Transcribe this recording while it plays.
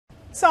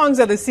Songs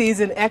of the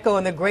season echo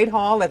in the Great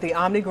Hall at the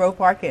Omni Grove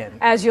Park Inn.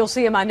 As you'll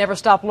see in I Never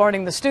Stop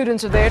Learning, the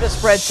students are there to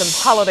spread some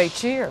holiday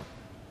cheer.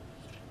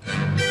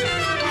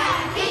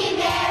 Happy,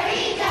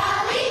 merry,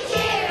 jolly,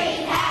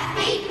 cheery,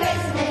 happy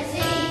Christmas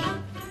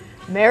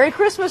Eve. Merry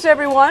Christmas,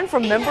 everyone,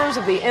 from members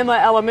of the Emma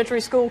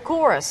Elementary School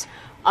Chorus.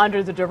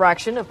 Under the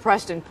direction of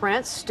Preston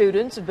Prince,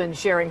 students have been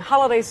sharing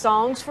holiday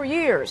songs for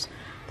years.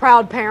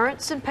 Proud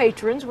parents and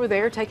patrons were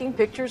there taking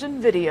pictures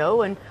and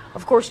video and,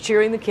 of course,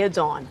 cheering the kids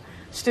on.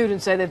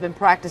 Students say they've been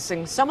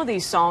practicing some of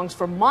these songs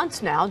for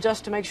months now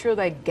just to make sure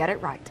they get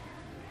it right.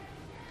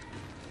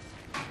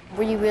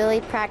 We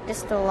really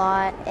practiced a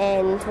lot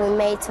and we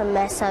made some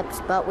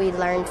mess-ups, but we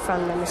learned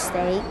from the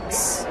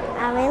mistakes.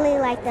 I really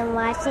like them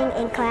watching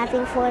and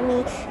clapping for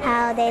me,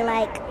 how they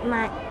like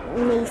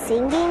me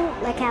singing,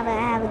 like how I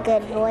have a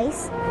good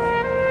voice.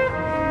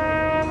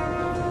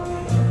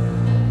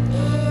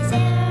 Is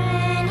there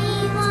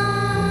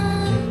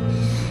anyone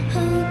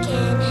who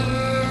can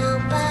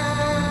help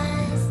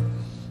us?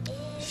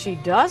 She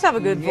does have a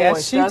good voice,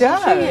 Yes, she doesn't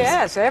does. she?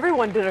 Yes,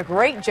 everyone did a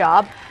great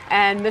job.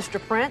 And Mr.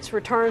 Prince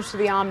returns to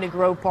the Omni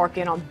Grove Park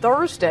Inn on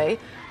Thursday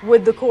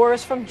with the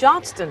chorus from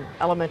Johnston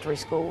Elementary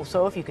School.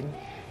 So if you can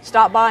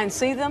stop by and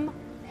see them,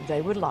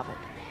 they would love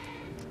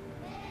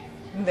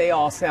it. They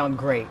all sound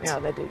great. Yeah,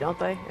 they do, don't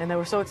they? And they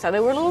were so excited. They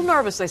were a little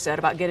nervous, they said,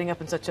 about getting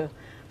up in front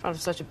of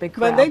such a big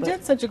crowd. But they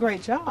did such a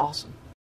great job. Awesome.